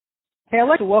Hey, I'd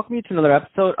like to welcome you to another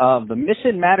episode of the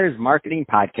Mission Matters Marketing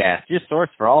Podcast, your source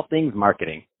for all things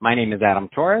marketing. My name is Adam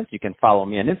Torres. You can follow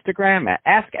me on Instagram at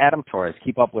AskAdamTorres.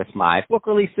 Keep up with my book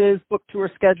releases, book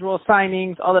tour schedule,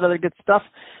 signings, all that other good stuff.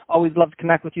 Always love to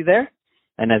connect with you there.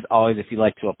 And as always, if you'd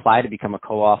like to apply to become a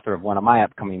co-author of one of my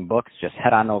upcoming books, just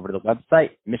head on over to the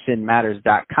website,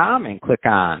 missionmatters.com, and click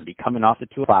on Become an Author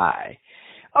to apply.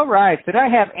 All right, so today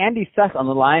I have Andy Seth on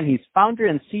the line. He's founder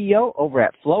and CEO over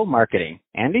at Flow Marketing.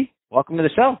 Andy, welcome to the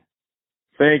show.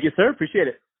 Thank you, sir. Appreciate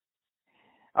it.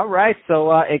 All right, so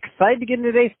excited to get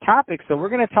into today's topic. So we're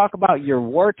going to talk about your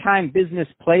wartime business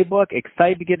playbook.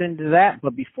 Excited to get into that.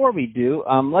 But before we do,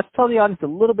 let's tell the audience a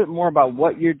little bit more about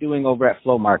what you're doing over at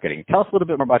Flow Marketing. Tell us a little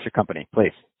bit more about your company,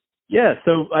 please. Yeah,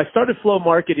 so I started Flow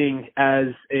Marketing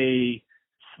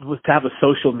was to have a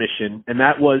social mission, and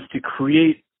that was to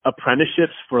create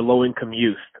apprenticeships for low-income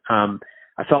youth.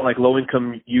 I felt like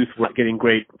low-income youth weren't getting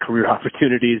great career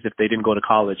opportunities if they didn't go to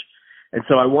college. And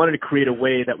so I wanted to create a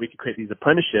way that we could create these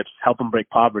apprenticeships, help them break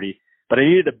poverty, but I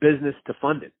needed a business to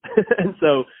fund it. And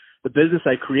so the business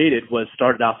I created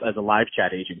started off as a live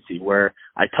chat agency where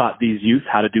I taught these youth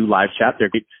how to do live chat. They're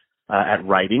great at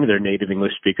writing. They're native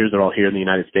English speakers. They're all here in the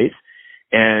United States.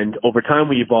 And over time,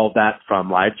 we evolved that from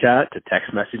live chat to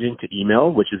text messaging to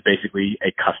email, which is basically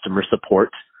a customer support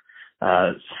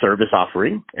service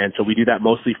offering. And so we do that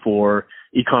mostly for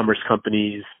e-commerce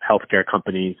companies, healthcare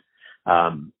companies,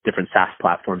 different SaaS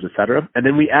platforms, et cetera. And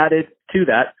then we added to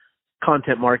that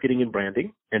content marketing and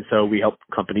branding. And so we help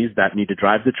companies that need to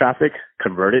drive the traffic,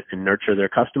 convert it, and nurture their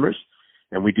customers.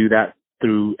 And we do that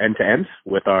through end to end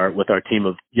with our team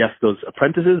of, yes, those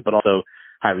apprentices, but also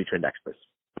highly trained experts.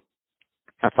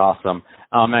 That's awesome.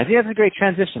 And I think that's a great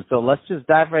transition. So let's just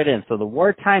dive right in. So the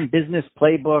wartime business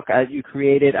playbook as you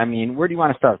created, where do you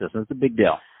want to start this? It's a big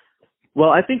deal. Well,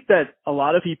 I think that a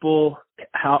lot of people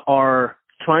are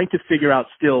trying to figure out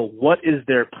still what is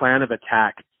their plan of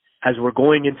attack as we're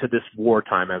going into this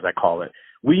wartime, as I call it.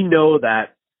 We know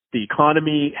that the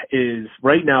economy is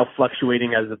right now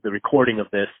fluctuating as of the recording of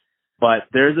this, but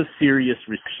there's a serious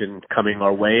recession coming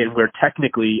our way, and we're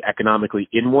technically economically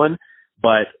in one.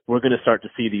 But we're going to start to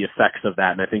see the effects of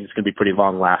that, and I think it's going to be pretty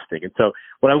long-lasting. And so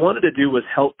what I wanted to do was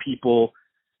help people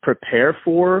prepare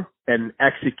for and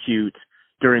execute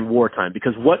during wartime,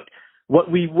 because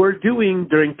what we were doing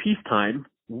during peacetime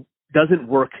doesn't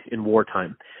work in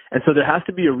wartime. And so there has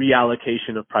to be a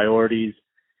reallocation of priorities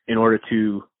in order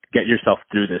to get yourself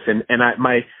through this. And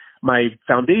my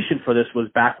foundation for this was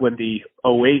back when the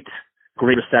 '08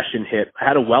 Great Recession hit. I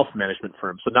had a wealth management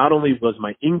firm. So not only was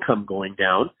my income going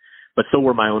down, but so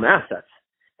were my own assets.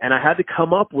 And I had to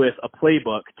come up with a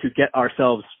playbook to get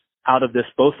ourselves out of this,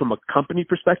 both from a company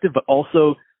perspective, but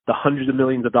also the hundreds of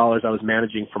millions of dollars I was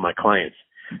managing for my clients.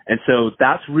 And so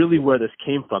that's really where this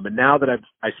came from. And now that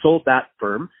I sold that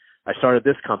firm, I started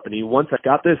this company. Once I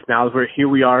got this, now here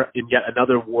we are in yet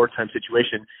another wartime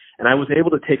situation. And I was able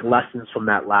to take lessons from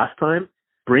that last time,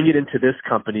 bring it into this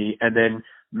company, and then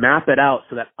map it out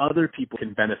so that other people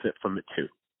can benefit from it too.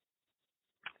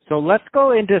 So let's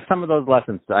go into some of those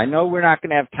lessons. I know we're not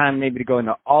going to have time maybe to go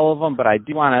into all of them, but I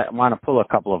do want to pull a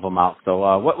couple of them out.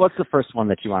 So what's the first one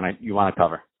that you want to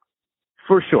cover?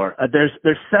 For sure. There's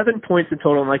 7 points in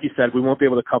total, and like you said, we won't be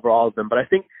able to cover all of them. But I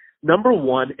think number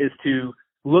one is to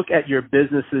look at your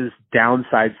business's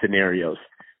downside scenarios,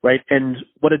 right? And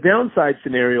what a downside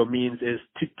scenario means is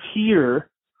to tier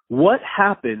what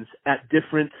happens at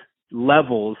different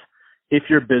levels if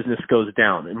your business goes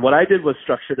down. And what I did was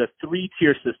structured a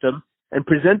 3-tier system and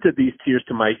presented these tiers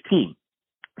to my team,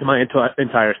 to my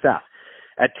entire staff.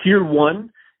 At tier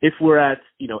 1, if we're at,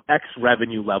 X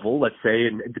revenue level, let's say,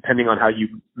 and depending on how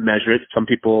you measure it, some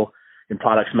people in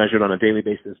products measure it on a daily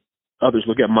basis, others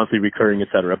look at monthly recurring, et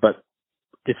cetera. But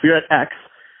if you're at X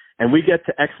and we get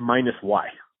to X minus Y,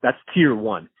 that's tier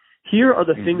 1. Here are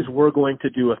the things we're going to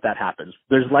do if that happens.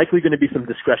 There's likely going to be some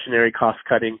discretionary cost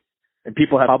cutting, and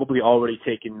people have probably already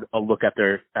taken a look at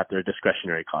their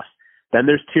discretionary costs. Then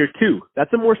there's tier 2.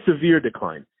 That's a more severe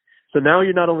decline. So now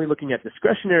you're not only looking at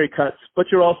discretionary cuts, but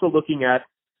you're also looking at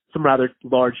some rather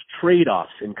large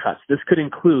trade-offs in cuts. This could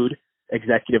include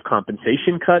executive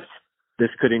compensation cuts. This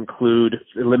could include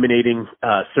eliminating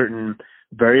certain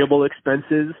variable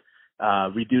expenses,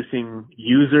 reducing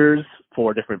users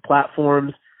for different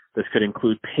platforms. This could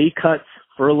include pay cuts,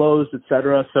 furloughs, et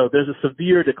cetera. So there's a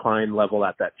severe decline level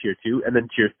at that tier 2. And then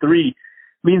tier 3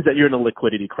 means that you're in a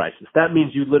liquidity crisis. That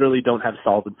means you literally don't have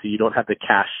solvency. You don't have the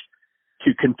cash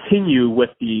to continue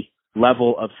with the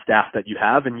level of staff that you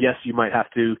have. And yes, you might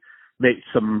have to make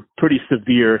some pretty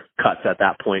severe cuts at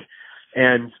that point.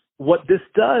 And what this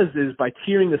does is by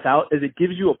tiering this out is it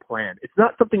gives you a plan. It's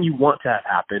not something you want to have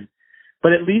happen,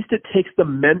 but at least it takes the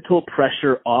mental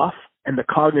pressure off and the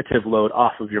cognitive load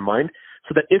off of your mind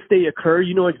so that if they occur,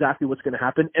 you know exactly what's going to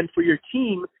happen. And for your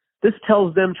team, this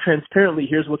tells them transparently,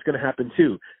 here's what's going to happen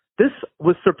too. This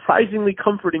was surprisingly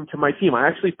comforting to my team. I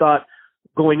actually thought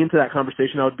going into that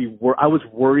conversation, I was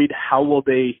worried, how will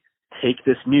they take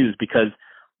this news? Because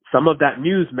some of that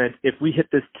news meant if we hit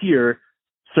this tier,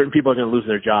 certain people are going to lose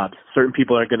their jobs. Certain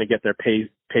people are going to get their pay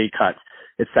cuts,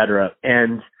 et cetera.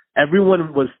 And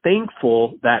everyone was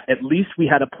thankful that at least we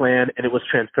had a plan and it was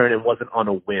transparent and wasn't on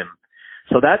a whim.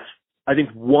 So that's, I think,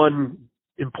 one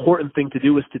important thing to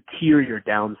do is to tier your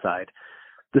downside.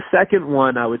 The second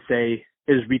one I would say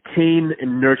is retain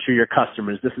and nurture your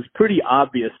customers. This is pretty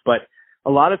obvious, but a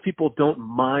lot of people don't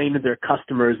mine their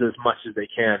customers as much as they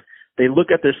can. They look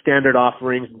at their standard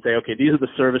offerings and say, okay, these are the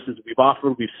services we've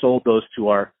offered. We've sold those to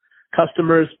our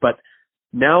customers, but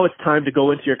now it's time to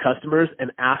go into your customers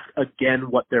and ask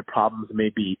again what their problems may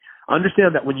be.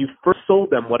 Understand that when you first sold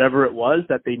them whatever it was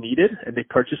that they needed and they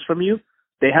purchased from you,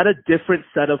 they had a different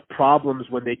set of problems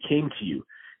when they came to you.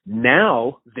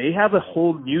 Now they have a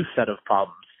whole new set of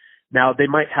problems. Now they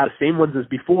might have the same ones as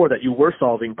before that you were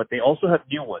solving, but they also have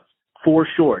new ones for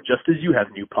sure, just as you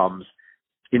have new problems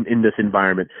in this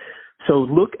environment. So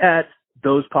look at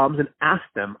those problems and ask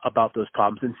them about those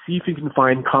problems and see if you can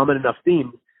find common enough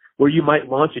themes where you might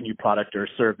launch a new product or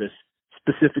service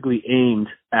specifically aimed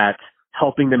at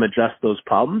helping them address those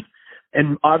problems.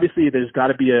 And obviously, there's got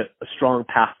to be a strong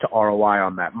path to ROI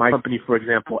on that. My company, for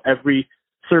example, every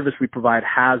service we provide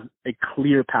has a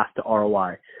clear path to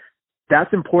ROI.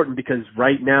 That's important because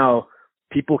right now,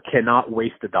 people cannot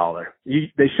waste a dollar.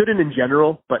 They shouldn't in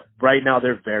general, but right now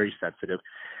they're very sensitive.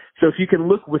 So if you can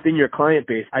look within your client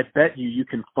base, I bet you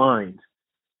can find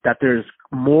that there's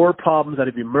more problems that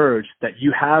have emerged that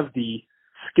you have the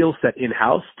skill set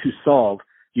in-house to solve.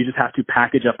 You just have to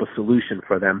package up a solution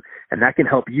for them, and that can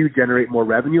help you generate more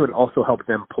revenue and also help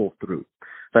them pull through.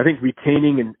 So I think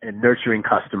retaining and nurturing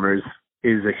customers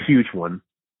is a huge one.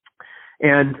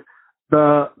 And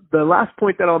the last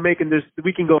point that I'll make, and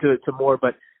we can go to more,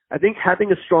 but I think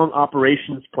having a strong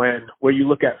operations plan where you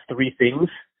look at three things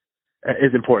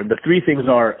is important. The three things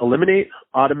are eliminate,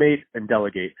 automate, and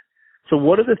delegate. So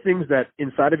what are the things that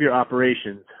inside of your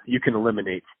operations you can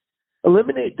eliminate?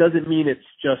 Eliminate doesn't mean it's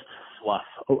just fluff.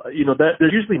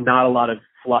 There's usually not a lot of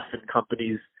fluff in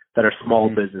companies that are small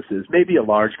businesses. Maybe a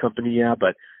large company, yeah,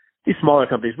 but these smaller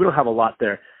companies, we don't have a lot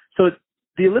there. So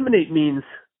the eliminate means,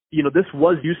 this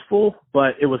was useful,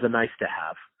 but it was a nice to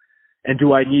have. And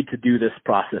do I need to do this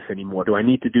process anymore? Do I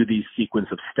need to do these sequence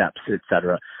of steps, et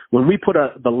cetera? When we put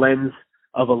the lens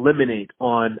of eliminate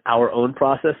on our own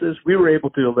processes, we were able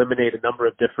to eliminate a number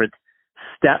of different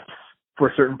steps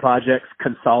for certain projects,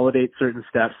 consolidate certain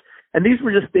steps. And these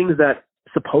were just things that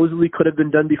supposedly could have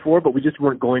been done before, but we just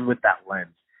weren't going with that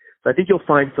lens. So I think you'll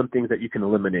find some things that you can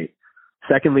eliminate.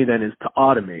 Secondly, then, is to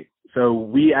automate. So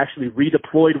we actually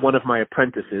redeployed one of my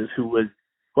apprentices who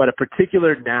had a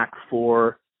particular knack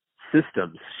for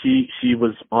systems. She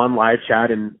was on live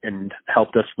chat and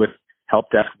helped us with help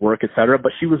desk work, et cetera,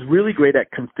 but she was really great at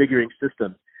configuring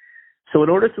systems. So in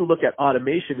order to look at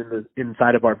automation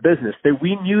inside of our business,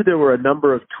 we knew there were a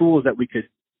number of tools that we could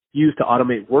use to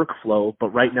automate workflow,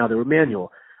 but right now they were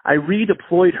manual. I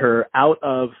redeployed her out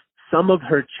of some of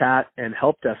her chat and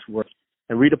help desk work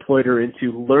and redeployed her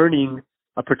into learning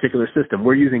a particular system.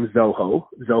 We're using Zoho.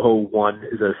 Zoho One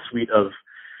is a suite of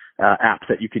apps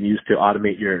that you can use to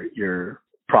automate your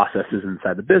processes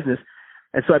inside the business.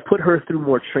 And so I put her through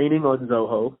more training on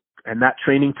Zoho, and that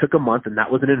training took a month, and that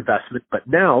was an investment. But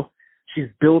now she's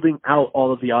building out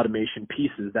all of the automation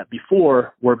pieces that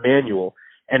before were manual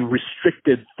and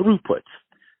restricted throughputs.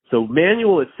 So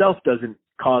manual itself doesn't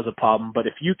cause a problem, but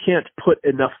if you can't put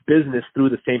enough business through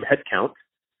the same headcount,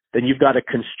 then you've got a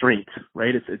constraint,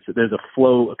 right? There's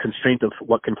a constraint of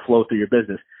what can flow through your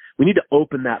business. We need to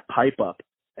open that pipe up.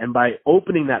 And by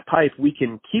opening that pipe, we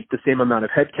can keep the same amount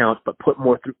of headcount, but put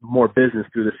more business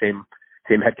through the same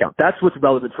headcount. That's what's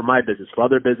relevant for my business. For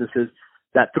other businesses,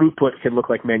 that throughput can look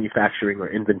like manufacturing or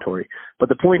inventory. But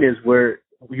the point is where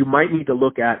you might need to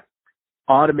look at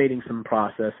automating some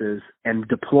processes and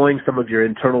deploying some of your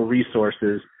internal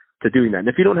resources to doing that. And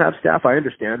if you don't have staff, I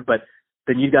understand, but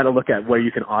then you got to look at where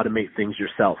you can automate things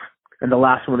yourself. And the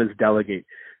last one is delegate.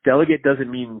 Delegate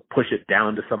doesn't mean push it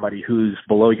down to somebody who's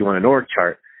below you on an org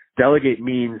chart. Delegate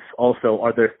means also,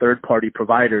 are there third-party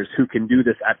providers who can do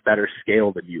this at better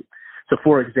scale than you? So,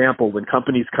 for example, when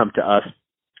companies come to us,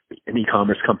 an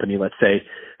e-commerce company, let's say,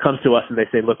 comes to us and they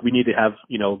say, look, we need to have,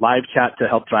 live chat to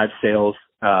help drive sales,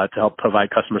 to help provide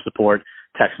customer support,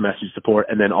 text message support,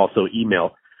 and then also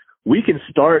email. We can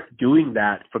start doing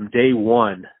that from day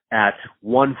one at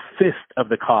 1/5 of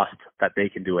the cost that they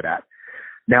can do it at.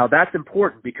 Now, that's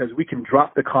important because we can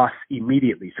drop the costs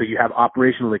immediately. So you have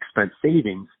operational expense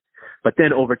savings, but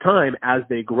then over time, as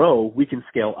they grow, we can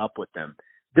scale up with them.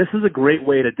 This is a great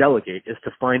way to delegate, is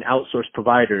to find outsourced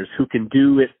providers who can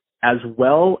do it as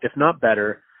well, if not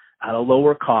better, at a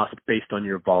lower cost based on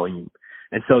your volume.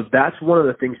 And so that's one of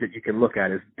the things that you can look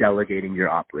at, is delegating your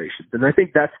operations. And I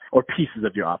think that's, or pieces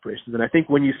of your operations. And I think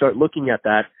when you start looking at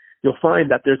that, you'll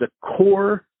find that there's a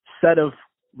core set of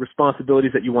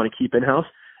responsibilities that you want to keep in-house.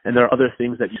 And there are other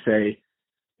things that you say,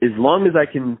 as long as I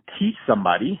can teach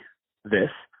somebody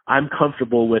this, I'm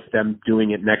comfortable with them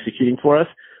doing it and executing for us,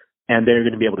 and they're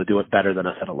going to be able to do it better than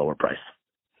us at a lower price.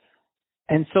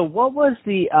 And so what was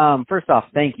the, first off,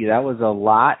 thank you. That was a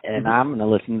lot, and I'm going to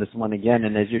listen to this one again.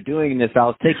 And as you're doing this, I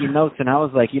was taking notes, and I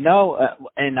was like,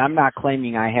 and I'm not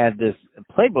claiming I had this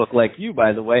playbook like you,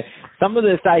 by the way. Some of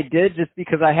this I did just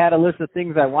because I had a list of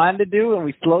things I wanted to do, and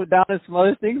we slowed down on some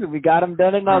other things, and we got them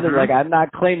done in others. Like, I'm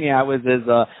not claiming I was as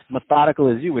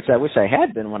methodical as you, which I wish I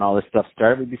had been when all this stuff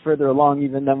started. We'd be further along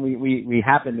even than we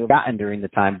happened to have gotten during the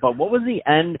time. But what was the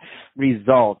end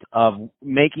result of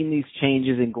making these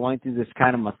changes and going through this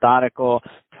kind of methodical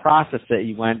process that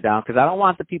you went down? Because I don't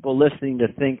want the people listening to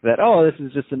think that, oh, this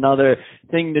is just another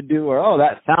thing to do, or, oh,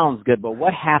 that sounds good. But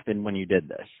what happened when you did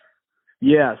this?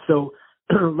 Yeah, so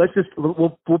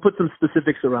we'll put some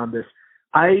specifics around this.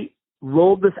 I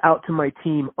rolled this out to my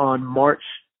team on March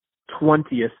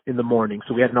 20th in the morning.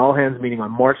 So we had an all hands meeting on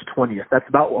March 20th. That's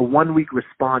about a 1 week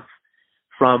response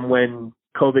from when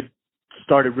COVID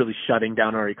started really shutting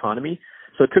down our economy.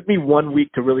 So it took me 1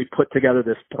 week to really put together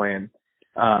this plan.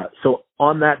 So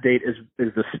on that date is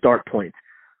the start point.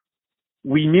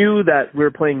 We knew that we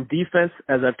were playing defense,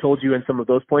 as I've told you in some of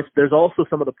those points. There's also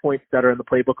some of the points that are in the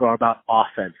playbook are about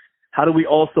offense. How do we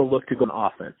also look to go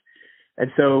on offense?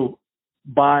 And so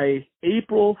by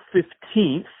April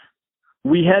 15th,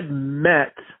 we had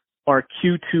met our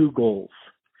Q2 goals.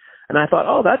 And I thought,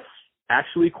 oh, that's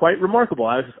actually quite remarkable.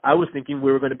 I was thinking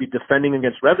we were going to be defending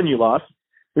against revenue loss.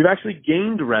 We've actually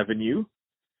gained revenue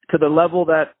to the level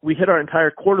that we hit our entire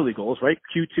quarterly goals, right?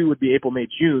 Q2 would be April, May,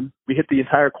 June. We hit the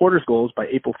entire quarter's goals by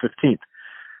April 15th.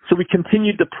 So we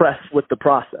continued to press with the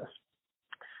process.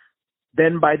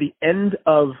 Then by the end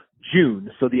of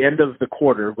June, so the end of the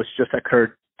quarter, which just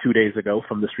occurred 2 days ago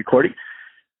from this recording,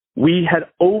 we had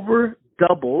over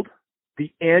doubled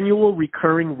the annual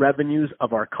recurring revenues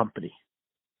of our company.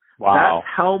 Wow. That's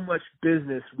how much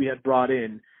business we had brought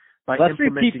in by Let's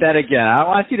repeat that again. I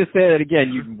want you to say that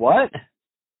again. You what?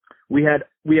 We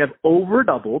have over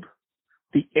doubled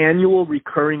the annual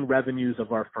recurring revenues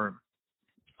of our firm.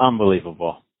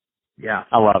 Unbelievable. Yeah.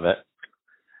 I love it.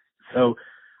 So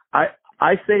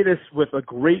I say this with a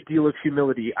great deal of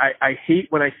humility. I hate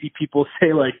when I see people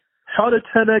say, like, how to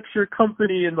 10x your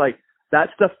company, and like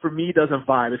that stuff for me doesn't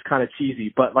vibe. It's kind of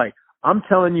cheesy, but like I'm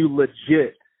telling you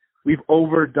legit, we've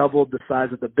over doubled the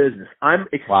size of the business. I'm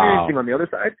experiencing on the other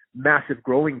side massive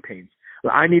growing pains.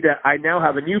 I now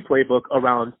have a new playbook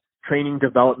around training,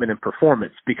 development, and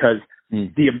performance, because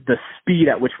the speed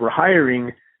at which we're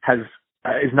hiring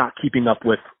is not keeping up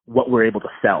with what we're able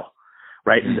to sell,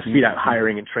 right? And the speed at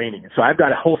hiring and training. And so I've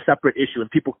got a whole separate issue,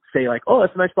 and people say like, oh,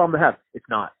 that's a nice problem to have. It's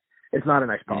not. It's not a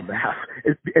nice problem to have.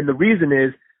 And the reason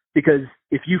is because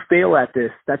if you fail at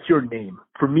this, that's your name.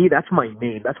 For me, that's my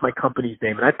name. That's my company's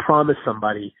name. And I promise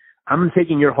somebody, I'm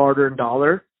taking your hard-earned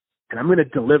dollar and I'm going to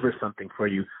deliver something for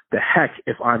you. The heck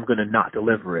if I'm going to not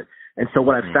deliver it. And so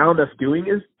what I've found us doing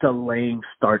is delaying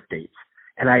start dates.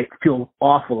 And I feel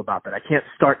awful about that. I can't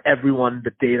start everyone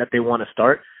the day that they want to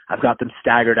start. I've got them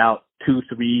staggered out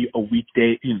 2-3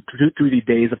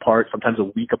 days apart, sometimes a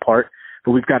week apart.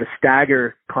 But we've got to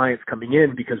stagger clients coming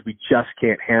in because we just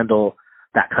can't handle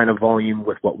that kind of volume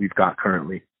with what we've got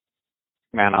currently.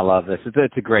 Man, I love this.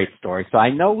 It's a great story. So I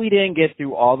know we didn't get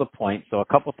through all the points, so a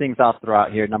couple things I'll throw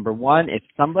out here. Number one, if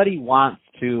somebody wants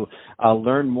to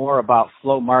learn more about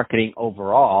flow marketing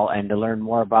overall and to learn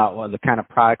more about the kind of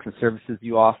products and services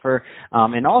you offer,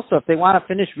 and also if they want to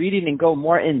finish reading and go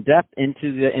more in depth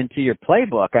into your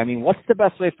playbook, I mean, what's the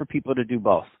best way for people to do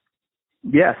both?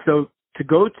 Yeah, so to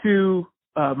go to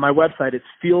my website, it's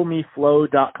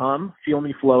feelmeflow.com,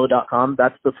 feelmeflow.com.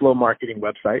 That's the flow marketing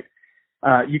website.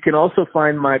 You can also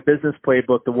find my business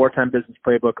playbook, the Wartime Business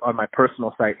Playbook, on my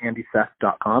personal site,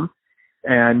 andyseth.com.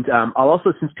 And I'll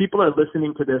also, since people are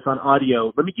listening to this on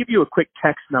audio, let me give you a quick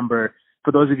text number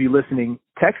for those of you listening.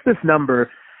 Text this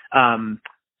number.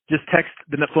 Just text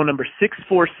the phone number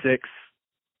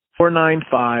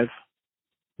 646-495-9867.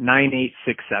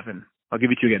 I'll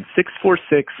give it to you again,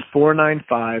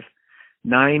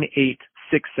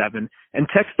 646-495-9867. And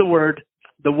text the word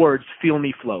the words "Feel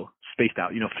Me Flow" spaced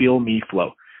out. "Feel Me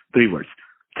Flow," 3 words.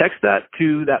 Text that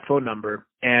to that phone number,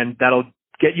 and that'll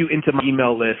get you into my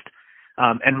email list.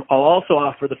 And I'll also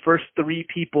offer the first 3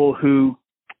 people who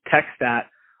text that,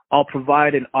 I'll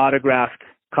provide an autographed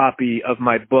copy of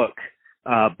my book,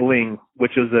 Bling,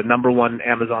 which is a #1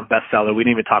 Amazon bestseller. We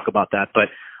didn't even talk about that, but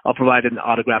I'll provide an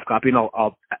autographed copy, and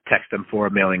I'll text them for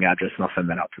a mailing address, and I'll send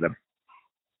that out to them.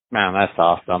 Man, that's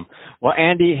awesome. Well,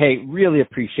 Andy, hey, really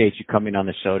appreciate you coming on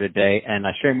the show today and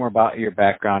sharing more about your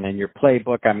background and your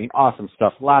playbook. I mean, awesome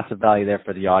stuff. Lots of value there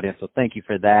for the audience, so thank you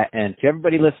for that. And to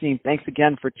everybody listening, thanks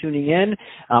again for tuning in.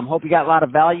 Hope you got a lot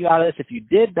of value out of this. If you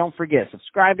did, don't forget,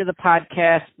 subscribe to the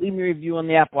podcast, leave me a review on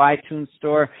the Apple iTunes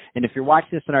Store, and if you're watching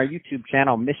this on our YouTube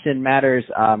channel, Mission Matters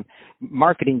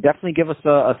Marketing, definitely give us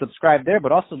a subscribe there,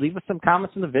 but also leave us some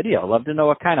comments in the video. I'd love to know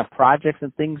what kind of projects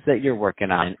and things that you're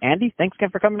working on. And Andy, thanks again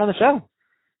for coming on the show.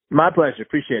 My pleasure.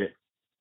 Appreciate it.